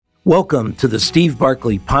Welcome to the Steve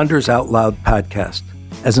Barkley Ponders Out Loud podcast.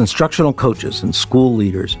 As instructional coaches and school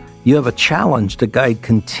leaders, you have a challenge to guide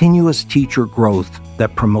continuous teacher growth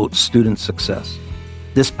that promotes student success.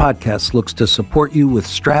 This podcast looks to support you with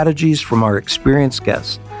strategies from our experienced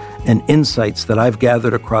guests and insights that I've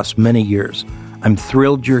gathered across many years. I'm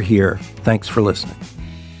thrilled you're here. Thanks for listening.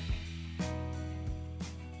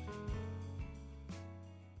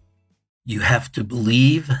 You have to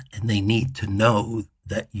believe, and they need to know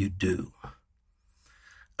that you do.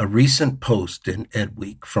 A recent post in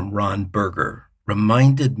EdWeek from Ron Berger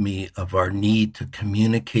reminded me of our need to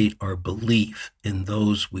communicate our belief in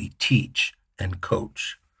those we teach and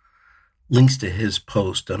coach. Links to his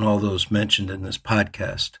post and all those mentioned in this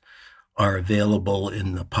podcast are available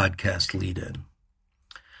in the podcast lead-in.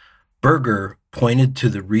 Berger pointed to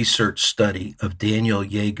the research study of Daniel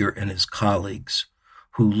Yeager and his colleagues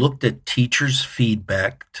who looked at teachers'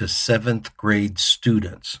 feedback to 7th grade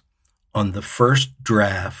students on the first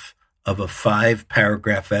draft of a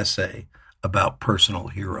 5-paragraph essay about personal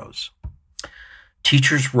heroes.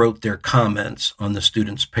 Teachers wrote their comments on the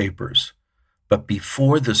students' papers, but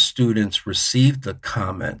before the students received the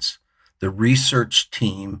comments, the research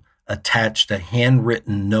team attached a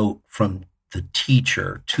handwritten note from the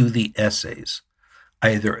teacher to the essays,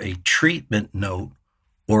 either a treatment note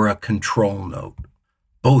or a control note.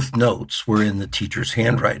 Both notes were in the teacher's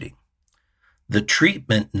handwriting. The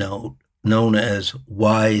treatment note, known as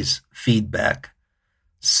wise feedback,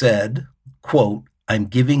 said, quote, "I'm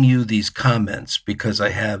giving you these comments because I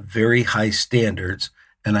have very high standards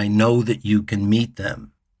and I know that you can meet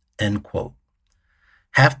them," end quote.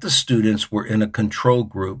 Half the students were in a control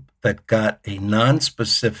group that got a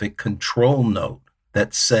non-specific control note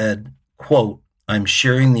that said, quote, "I'm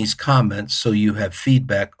sharing these comments so you have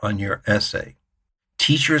feedback on your essay."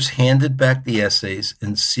 Teachers handed back the essays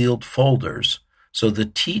in sealed folders so the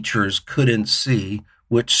teachers couldn't see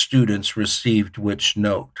which students received which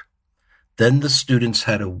note. Then the students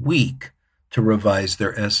had a week to revise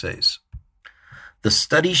their essays. The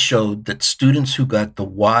study showed that students who got the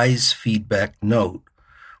wise feedback note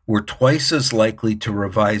were twice as likely to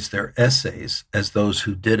revise their essays as those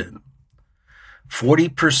who didn't.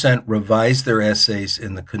 40% revised their essays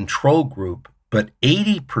in the control group, but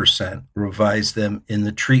 80% revised them in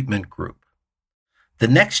the treatment group. The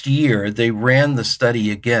next year, they ran the study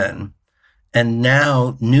again, and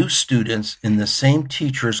now new students in the same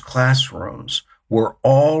teachers' classrooms were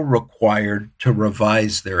all required to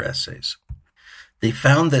revise their essays. They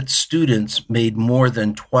found that students made more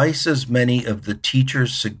than twice as many of the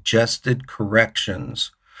teacher's suggested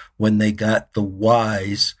corrections when they got the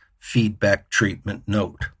wise feedback treatment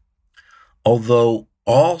note. Although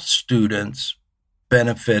all students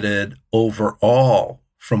benefited overall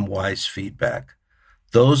from wise feedback,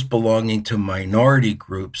 those belonging to minority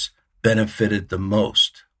groups benefited the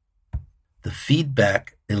most. The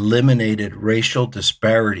feedback eliminated racial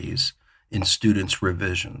disparities in students'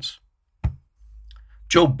 revisions.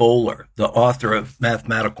 Joe Boller, the author of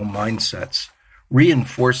Mathematical Mindsets,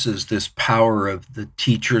 reinforces this power of the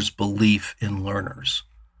teacher's belief in learners.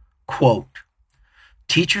 Quote,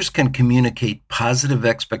 "Teachers can communicate positive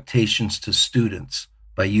expectations to students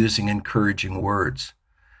by using encouraging words.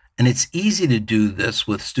 And it's easy to do this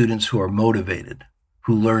with students who are motivated,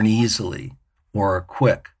 who learn easily, or are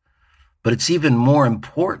quick. But it's even more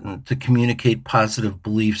important to communicate positive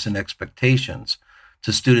beliefs and expectations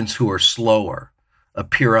to students who are slower,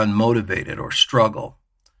 appear unmotivated, or struggle.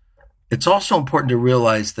 It's also important to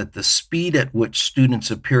realize that the speed at which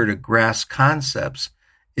students appear to grasp concepts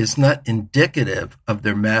is not indicative of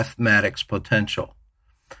their mathematics potential.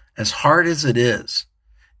 As hard as it is,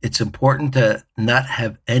 it's important to not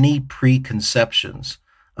have any preconceptions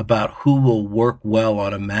about who will work well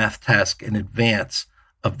on a math task in advance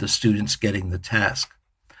of the students getting the task.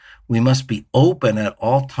 We must be open at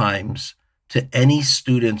all times to any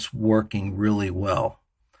students working really well.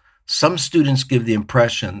 Some students give the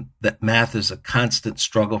impression that math is a constant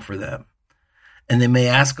struggle for them, and they may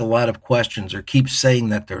ask a lot of questions or keep saying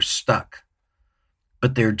that they're stuck.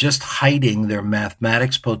 But they're just hiding their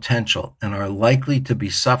mathematics potential and are likely to be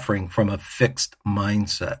suffering from a fixed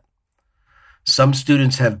mindset. Some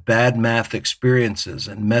students have bad math experiences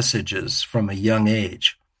and messages from a young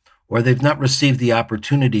age, or they've not received the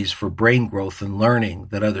opportunities for brain growth and learning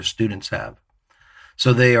that other students have.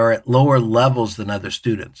 So they are at lower levels than other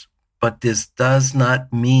students. But this does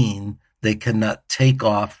not mean they cannot take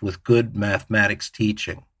off with good mathematics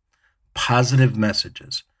teaching, positive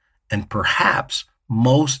messages, and perhaps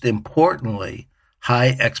most importantly,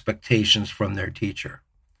 high expectations from their teacher.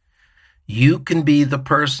 You can be the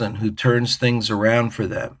person who turns things around for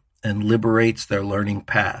them and liberates their learning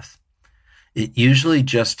path. It usually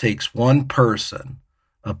just takes one person,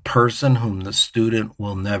 a person whom the student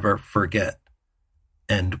will never forget.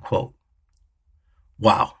 End quote.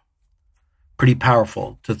 Wow. Pretty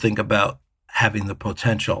powerful to think about having the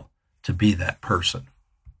potential to be that person.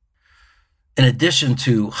 In addition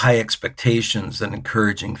to high expectations and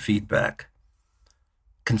encouraging feedback,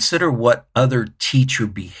 consider what other teacher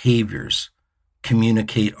behaviors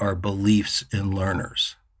communicate our beliefs in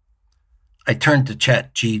learners. I turned to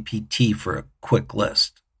ChatGPT for a quick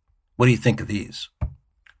list. What do you think of these?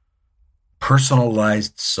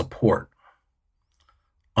 Personalized support.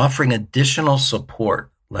 Offering additional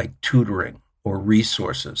support like tutoring or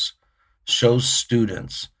resources shows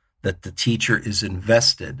students that the teacher is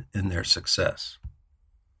invested in their success.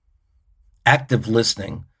 Active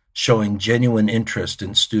listening, showing genuine interest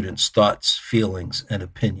in students' thoughts, feelings, and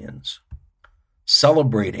opinions.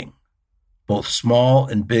 Celebrating both small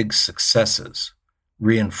and big successes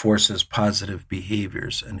reinforces positive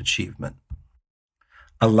behaviors and achievement.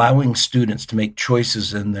 Allowing students to make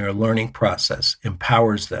choices in their learning process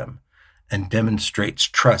empowers them and demonstrates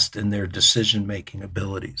trust in their decision-making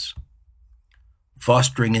abilities.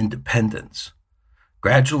 Fostering independence,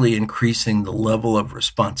 gradually increasing the level of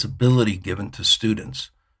responsibility given to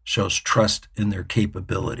students, shows trust in their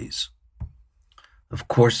capabilities. Of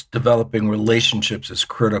course, developing relationships is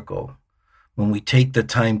critical. When we take the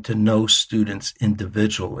time to know students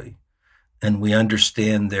individually and we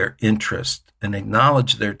understand their interests and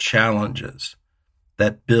acknowledge their challenges,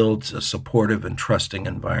 that builds a supportive and trusting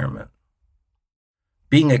environment.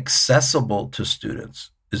 Being accessible to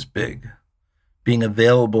students is big. Being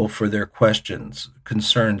available for their questions,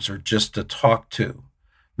 concerns, or just to talk to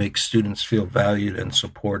makes students feel valued and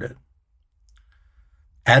supported.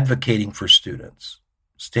 Advocating for students,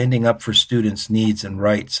 standing up for students' needs and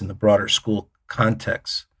rights in the broader school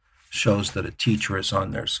context shows that a teacher is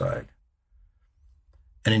on their side.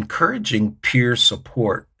 And encouraging peer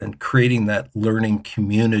support and creating that learning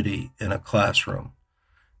community in a classroom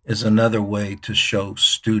is another way to show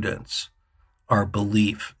students our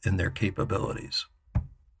belief in their capabilities.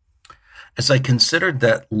 As I considered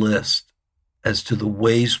that list as to the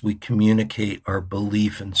ways we communicate our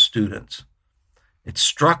belief in students, it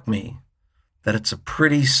struck me that it's a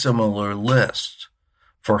pretty similar list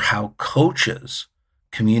for how coaches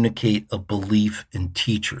communicate a belief in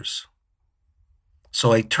teachers.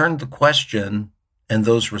 So I turned the question and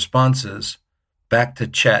those responses back to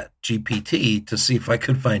ChatGPT to see if I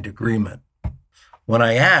could find agreement. When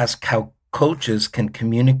I asked how coaches can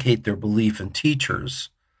communicate their belief in teachers,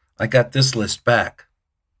 I got this list back.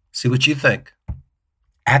 See what you think.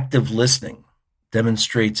 Active listening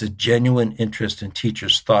demonstrates a genuine interest in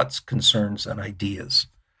teachers' thoughts, concerns, and ideas.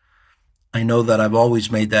 I know that I've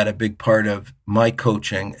always made that a big part of my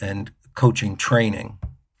coaching and coaching training.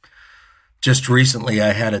 Just recently,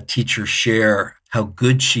 I had a teacher share how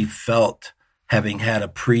good she felt having had a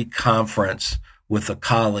pre-conference with a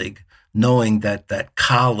colleague, knowing that that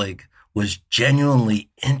colleague was genuinely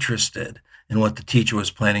interested in what the teacher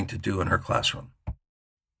was planning to do in her classroom.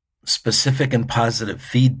 Specific and positive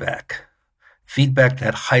feedback. Feedback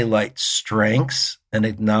that highlights strengths and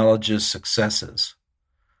acknowledges successes.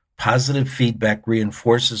 Positive feedback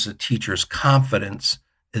reinforces a teacher's confidence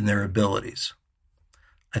in their abilities.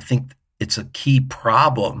 I think it's a key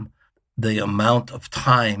problem, the amount of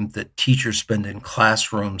time that teachers spend in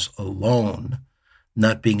classrooms alone,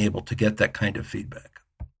 not being able to get that kind of feedback.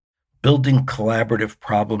 Building collaborative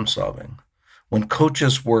problem solving. When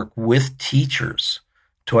coaches work with teachers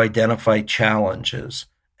to identify challenges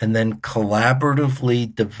and then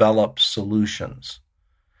collaboratively develop solutions,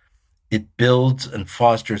 it builds and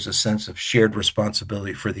fosters a sense of shared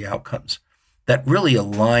responsibility for the outcomes. That really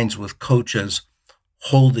aligns with coaches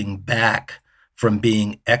holding back from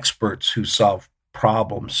being experts who solve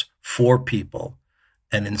problems for people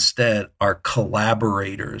and instead are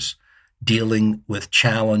collaborators dealing with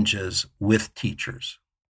challenges with teachers.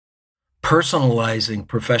 Personalizing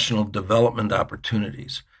professional development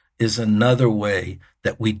opportunities is another way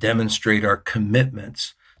that we demonstrate our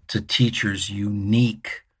commitments to teachers'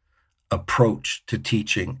 unique approach to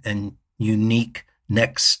teaching and unique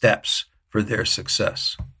next steps for their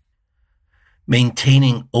success.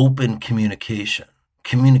 Maintaining open communication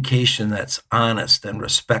that's honest and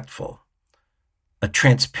respectful. A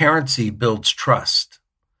transparency builds trust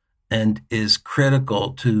and is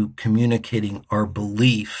critical to communicating our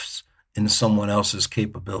beliefs in someone else's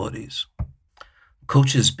capabilities.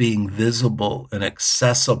 Coaches being visible and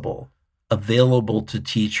accessible, available to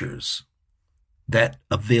teachers. That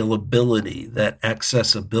availability, that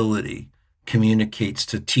accessibility communicates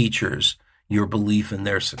to teachers your belief in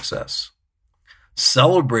their success.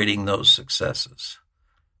 Celebrating those successes,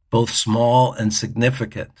 both small and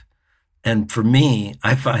significant. And for me,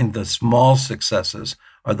 I find the small successes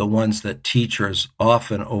are the ones that teachers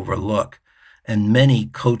often overlook. And many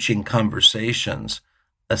coaching conversations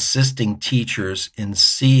assisting teachers in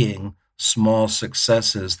seeing small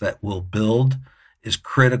successes that will build is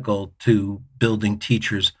critical to building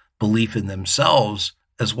teachers' belief in themselves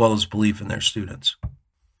as well as belief in their students.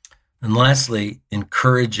 And lastly,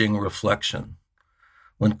 encouraging reflection.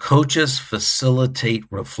 When coaches facilitate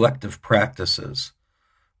reflective practices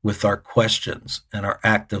with our questions and our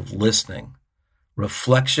active listening,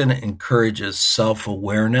 reflection encourages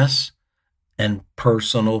self-awareness and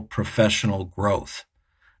personal professional growth.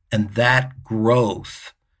 And that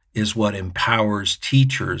growth is what empowers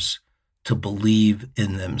teachers to believe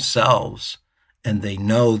in themselves. And they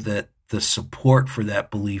know that the support for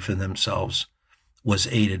that belief in themselves was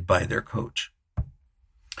aided by their coach.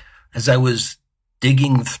 As I was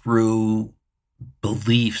digging through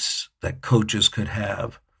beliefs that coaches could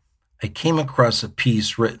have, I came across a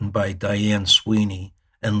piece written by Diane Sweeney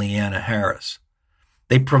and Leanna Harris.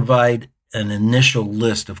 They provide an initial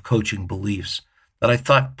list of coaching beliefs that I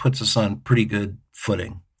thought puts us on pretty good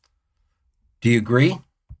footing. Do you agree?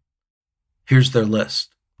 Here's their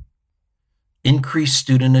list. Increase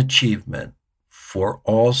student achievement for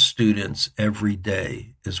all students every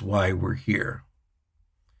day is why we're here.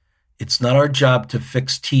 It's not our job to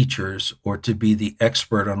fix teachers or to be the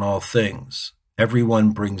expert on all things.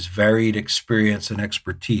 Everyone brings varied experience and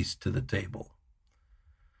expertise to the table.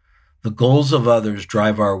 The goals of others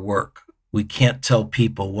drive our work. We can't tell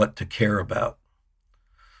people what to care about.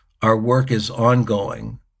 Our work is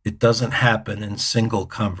ongoing. It doesn't happen in single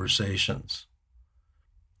conversations.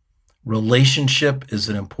 Relationship is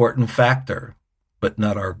an important factor, but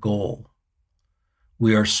not our goal.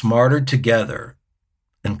 We are smarter together,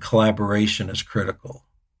 and collaboration is critical.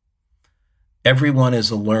 Everyone is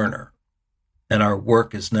a learner, and our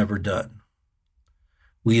work is never done.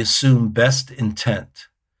 We assume best intent.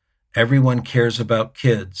 Everyone cares about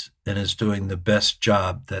kids and is doing the best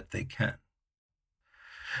job that they can.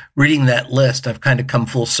 Reading that list, I've kind of come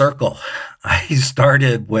full circle. I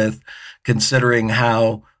started with considering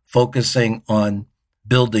how focusing on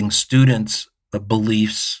building students'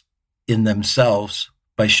 beliefs in themselves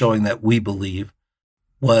by showing that we believe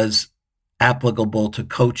was applicable to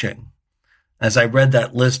coaching. As I read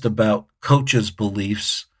that list about coaches'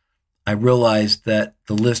 beliefs, I realized that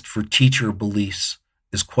the list for teacher beliefs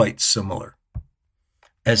is quite similar.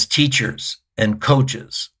 As teachers and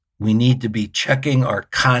coaches, we need to be checking our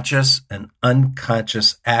conscious and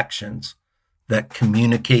unconscious actions that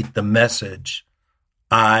communicate the message,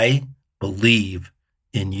 I believe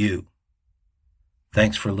in you.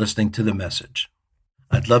 Thanks for listening to the message.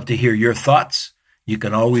 I'd love to hear your thoughts. You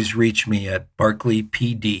can always reach me at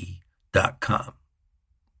barclaypd.com.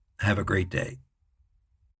 Have a great day.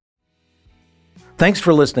 Thanks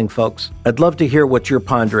for listening, folks. I'd love to hear what you're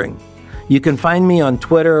pondering. You can find me on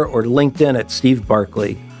Twitter or LinkedIn at Steve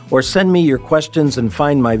Barclay, or send me your questions and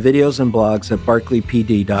find my videos and blogs at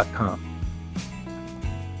barclaypd.com.